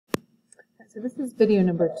So this is video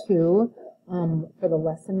number 2 for the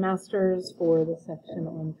lesson masters for the section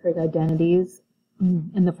on trig identities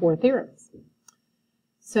and the 4 theorems.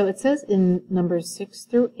 So it says in numbers 6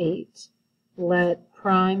 through 8, let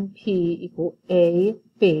prime P equal A,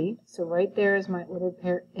 B. So right there is my ordered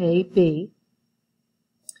pair A, B.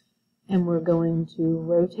 And we're going to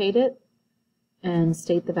rotate it and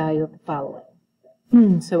state the value of the following.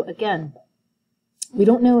 So again, we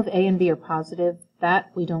don't know if A and B are positive.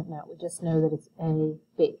 That we don't know. We just know that it's A,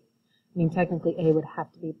 B. I mean, technically A would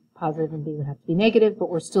have to be positive and B would have to be negative, but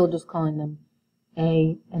we're still just calling them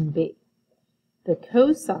A and B. The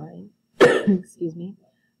cosine, excuse me,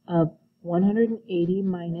 of 180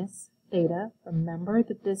 minus theta, remember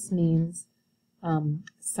that this means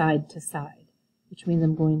side to side, which means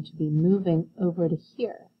I'm going to be moving over to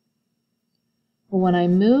here. Well, when I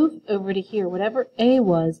move over to here, whatever A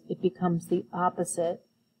was, it becomes the opposite,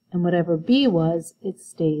 and whatever B was, it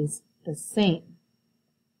stays the same.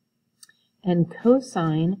 And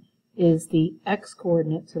cosine is the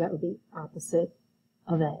x-coordinate, so that would be opposite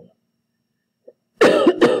of A.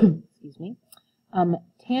 Excuse me.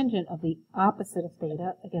 Tangent of the opposite of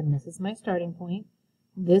theta, again, this is my starting point.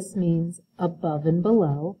 This means above and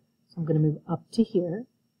below, so I'm going to move up to here.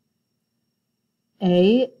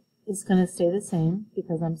 A is going to stay the same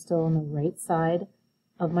because I'm still on the right side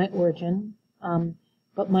of my origin.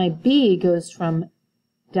 But my B goes from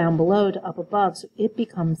down below to up above, so it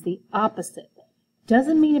becomes the opposite.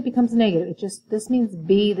 Doesn't mean it becomes negative. It just, this means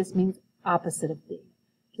B, this means opposite of B.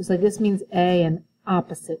 Just like this means A and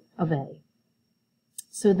opposite of A.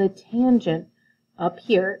 So the tangent up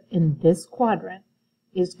here in this quadrant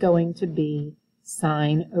is going to be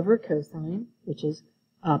sine over cosine, which is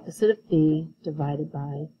opposite of B divided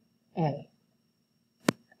by A.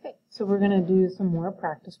 Okay, so we're going to do some more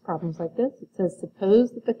practice problems like this. It says,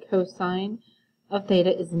 suppose that the cosine of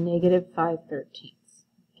theta is negative 5/13.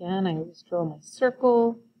 Again, I always draw my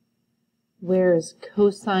circle. Where is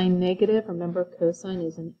cosine negative? Remember, cosine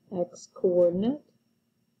is an x-coordinate.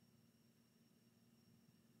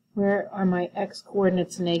 Where are my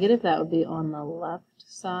x-coordinates negative? That would be on the left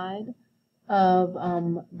side of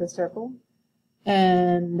the circle.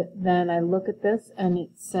 And then I look at this, and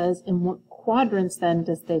it says, in what quadrants then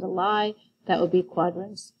does theta lie? That would be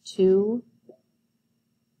quadrants 2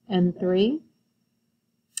 and 3.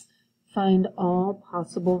 Find all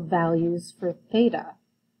possible values for theta.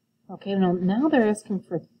 Okay, now they're asking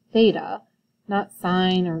for theta, not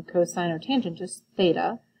sine or cosine or tangent, just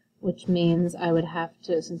theta, which means I would have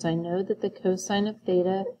to, since I know that the cosine of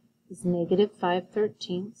theta is negative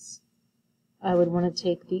 5/13, I would want to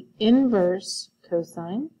take the inverse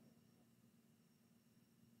cosine.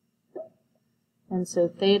 And so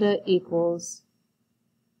theta equals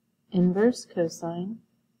inverse cosine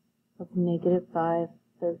of negative 5/13.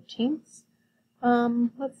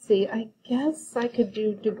 Let's see, I guess I could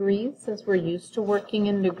do degrees. Since we're used to working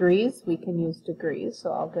in degrees, we can use degrees.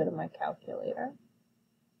 So I'll go to my calculator.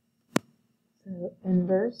 So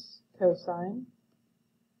inverse cosine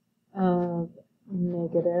of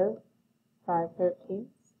negative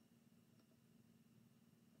 5/13.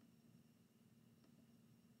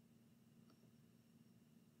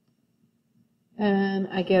 And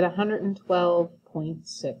I get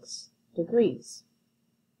 112.6 degrees.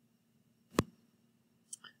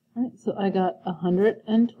 All right, so I got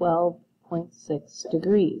 112.6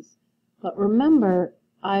 degrees. But remember,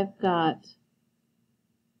 I've got,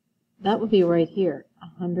 that would be right here,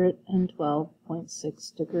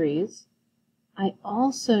 112.6 degrees. I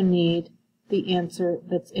also need the answer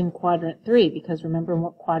that's in quadrant 3, because remember, in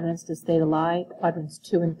what quadrants does theta lie? Quadrants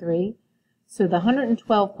 2 and 3. So the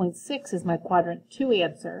 112.6 is my quadrant 2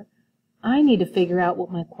 answer. I need to figure out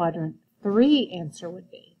what my quadrant 3 answer would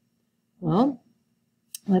be. Well,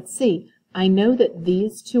 let's see. I know that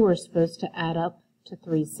these two are supposed to add up to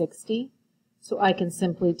 360, so I can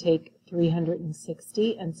simply take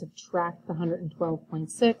 360 and subtract the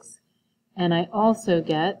 112.6, and I also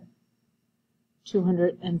get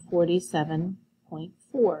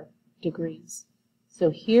 247.4 degrees. So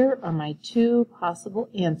here are my two possible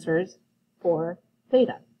answers for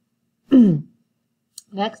theta.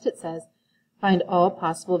 Next it says, find all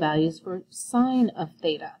possible values for sine of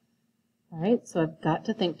theta. All right, so I've got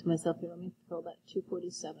to think to myself, here, let me throw that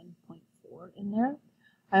 247.4 in there.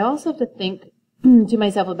 I also have to think to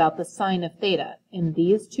myself about the sine of theta. In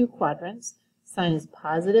these two quadrants, sine is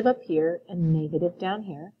positive up here and negative down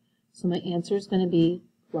here. So my answer is going to be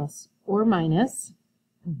plus or minus.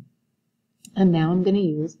 And now I'm going to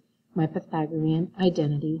use my Pythagorean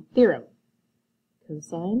identity theorem.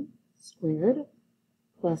 Cosine squared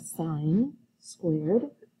plus sine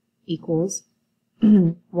squared equals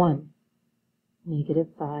 1. negative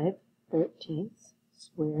 5/13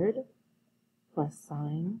 squared plus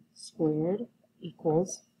sine squared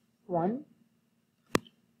equals 1.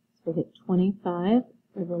 So we get 25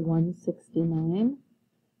 over 169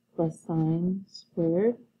 plus sine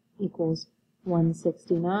squared equals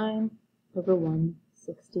 169 over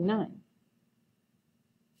 169.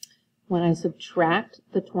 When I subtract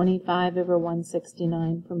the 25 over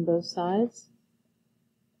 169 from both sides,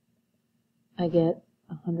 I get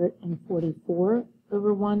 144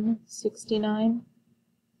 over 169.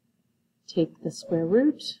 Take the square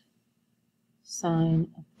root. Sine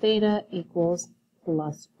of theta equals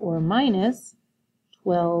plus or minus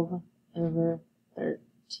 12 over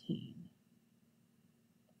 13.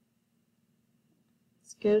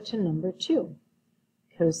 Let's go to number 2.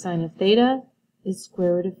 Cosine of theta is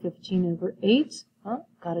square root of 15 over 8. Oh,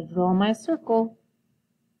 gotta draw my circle.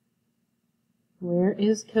 Where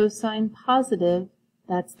is cosine positive?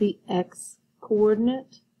 That's the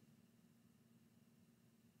x-coordinate.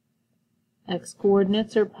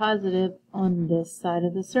 X-coordinates are positive on this side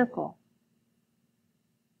of the circle.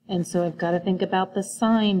 And so I've got to think about the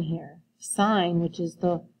sine here. Sine, which is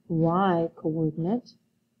the y-coordinate,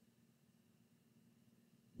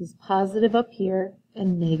 is positive up here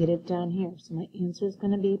and negative down here. So my answer is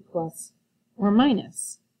going to be plus or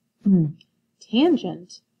minus.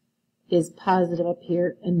 Tangent is positive up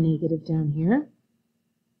here and negative down here.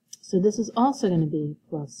 So this is also going to be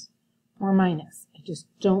plus or minus. I just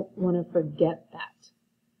don't want to forget that.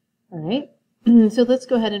 All right, so let's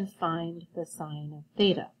go ahead and find the sine of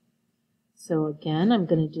theta. So again, I'm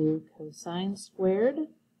going to do cosine squared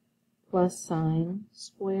plus sine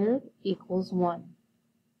squared equals 1.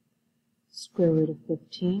 Square root of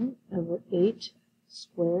 15 over 8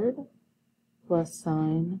 squared plus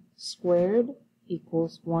sine squared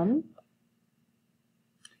equals 1.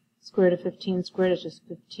 Square root of 15 squared is just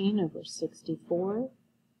 15 over 64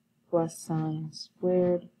 plus sine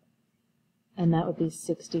squared, and that would be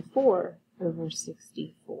 64 over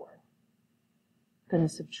 64. I'm going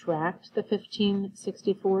to subtract the 15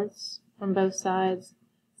 64ths from both sides.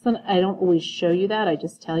 So I don't always show you that. I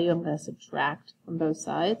just tell you I'm going to subtract from both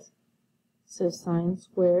sides. So sine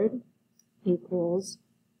squared equals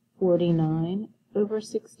 49 over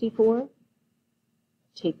 64.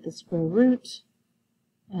 Take the square root,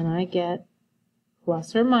 and I get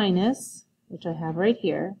plus or minus, which I have right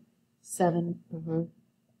here, 7 over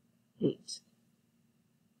 8.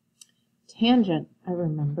 Tangent, I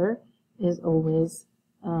remember, is always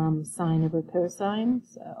sine over cosine.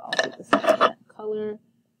 So I'll put this in a different color.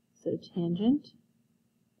 So tangent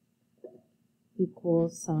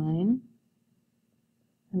equals sine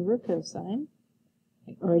over cosine.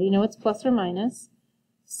 I already know it's plus or minus.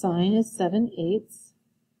 Sine is 7/8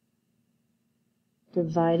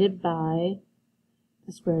 divided by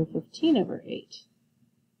the square root of 15 over 8.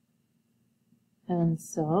 And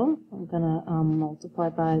so I'm going to multiply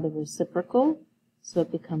by the reciprocal, so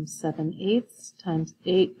it becomes 7/8 times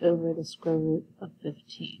 8 over the square root of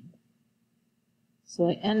 15. So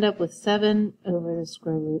I end up with 7 over the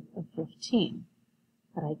square root of 15.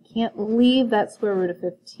 But I can't leave that square root of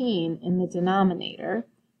 15 in the denominator,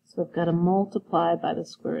 so I've got to multiply by the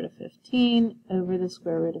square root of 15 over the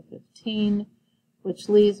square root of 15, which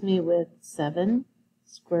leaves me with 7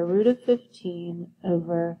 square root of 15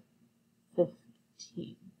 over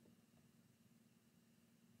 15.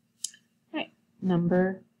 All right,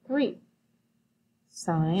 number 3.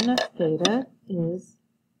 Sine of theta is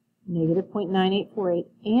negative 0.9848,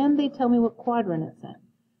 and they tell me what quadrant it's in.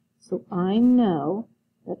 So I know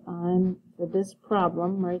that I'm, for this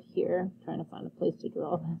problem right here, I'm trying to find a place to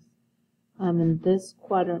draw this, I'm in this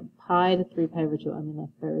quadrant, pi to 3 pi over 2. I'm in the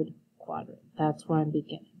third quadrant. That's where I'm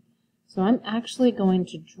beginning. So I'm actually going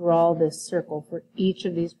to draw this circle for each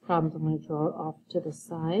of these problems. I'm going to draw it off to the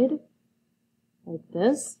side, like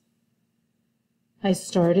this. I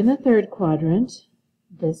start in the third quadrant.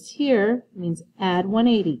 This here means add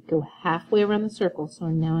 180. Go halfway around the circle. So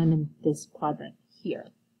now I'm in this quadrant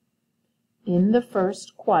here. In the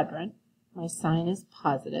first quadrant, my sign is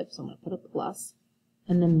positive, so I'm going to put a plus,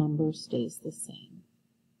 and the number stays the same.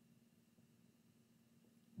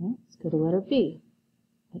 Okay, let's go to letter B.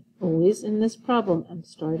 Always in this problem, I'm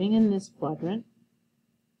starting in this quadrant.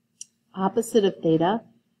 Opposite of theta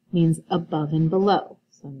means above and below,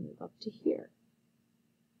 so I move up to here.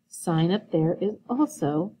 Sign up there is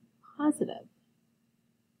also positive,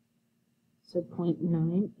 so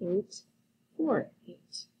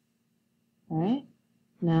 0.9848. All right,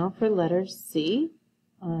 now for letter C,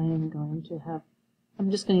 I'm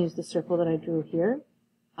just going to use the circle that I drew here.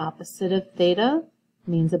 Opposite of theta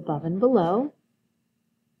means above and below,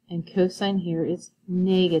 and cosine here is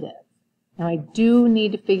negative. Now I do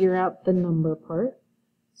need to figure out the number part,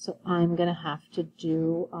 so I'm going to have to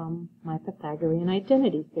do my Pythagorean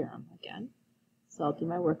identity theorem again. So I'll do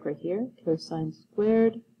my work right here. Cosine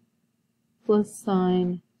squared plus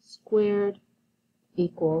sine squared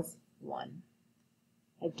equals 1.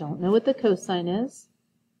 I don't know what the cosine is.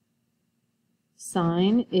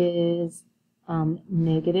 Sine is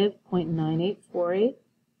negative 0.9848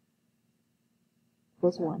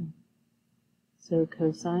 equals 1. So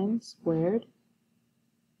cosine squared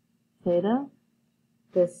theta,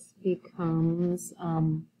 this becomes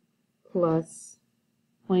plus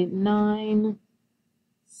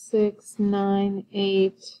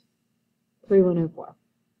 0.96983104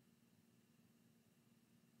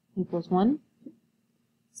 equals 1.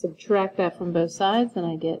 Subtract that from both sides, and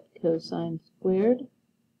I get cosine squared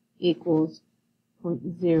equals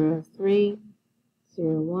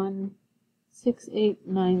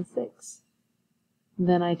 0.03016896.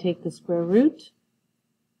 Then I take the square root,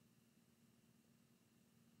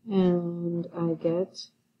 and I get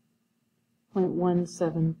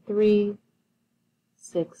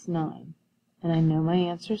 0.17369. And I know my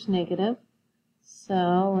answer is negative,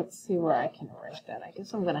 so let's see where I can write that. I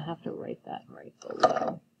guess I'm going to have to write that right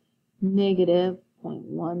below. Negative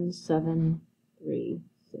 0.17369.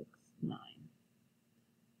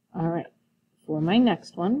 All right, for my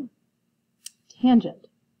next one, tangent.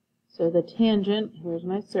 So the tangent, here's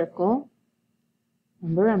my circle.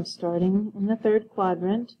 Remember, I'm starting in the third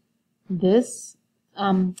quadrant. This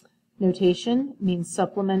notation means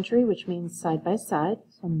supplementary, which means side by side.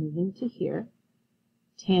 So I'm moving to here.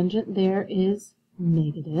 Tangent there is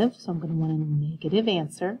negative, so I'm going to want a negative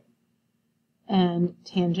answer. And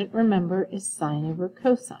tangent, remember, is sine over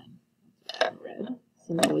cosine. In red.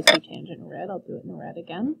 So I always do tangent in red. I'll do it in red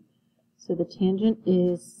again. So the tangent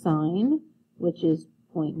is sine, which is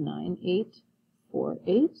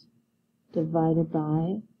 0.9848 divided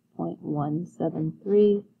by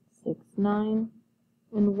 0.17369.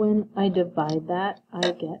 And when I divide that, I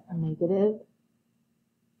get a negative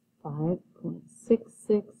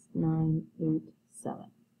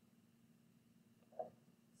 5.66987.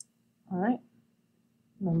 All right,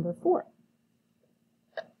 number 4.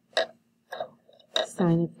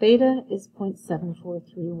 Sine of theta is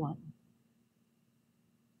 0.7431.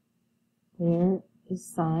 There is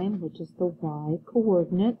sine, which is the y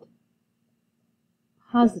coordinate,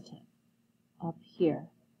 positive up here.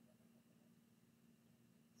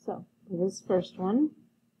 So for this first one,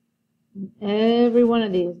 every one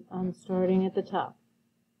of these, I'm starting at the top.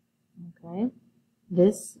 Okay,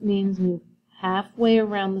 this means move halfway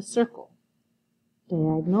around the circle.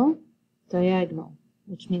 Diagonal, diagonal,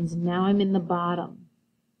 which means now I'm in the bottom.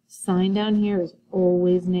 Sign down here is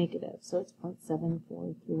always negative, so it's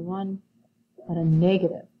 0.7431, but a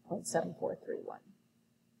negative 0.7431.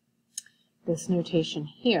 This notation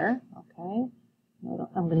here, okay,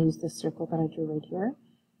 I'm going to use this circle that I drew right here.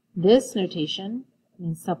 This notation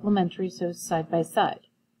means supplementary, so side by side.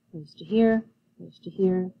 Goes to here, goes to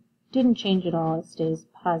here. Didn't change at all, it stays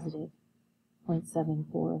positive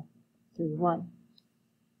 0.7431.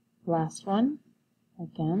 Last one,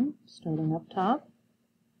 again, starting up top.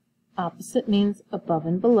 Opposite means above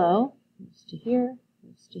and below. Goes to here,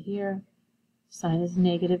 goes to here. Sign is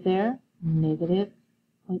negative there, negative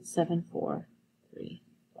 0.7431.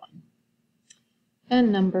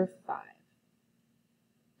 And number 5.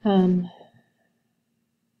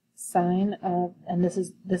 Sine of, and this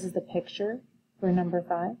is the picture for number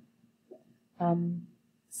 5.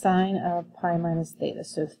 Sine of pi minus theta.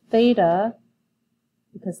 So theta,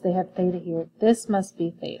 because they have theta here, this must be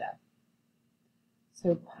theta.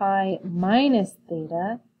 So pi minus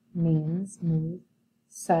theta means move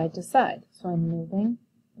side to side. So I'm moving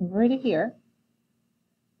over to here.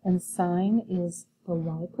 And sine is the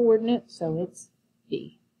y coordinate, so it's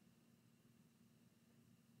b.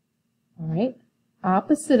 All right.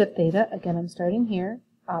 Opposite of theta, again I'm starting here.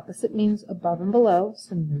 Opposite means above and below,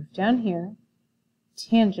 so move down here.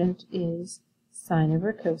 Tangent is sine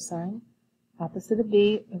over cosine. Opposite of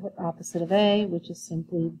b over opposite of a, which is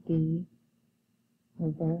simply b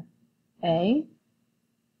over a.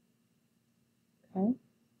 Okay.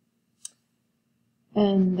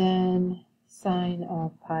 And then sine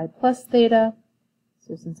of pi plus theta.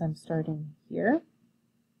 So since I'm starting here,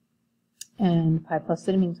 and pi plus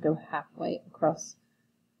theta means go halfway across.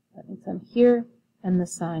 That means I'm here, and the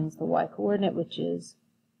sine is the y coordinate, which is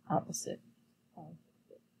opposite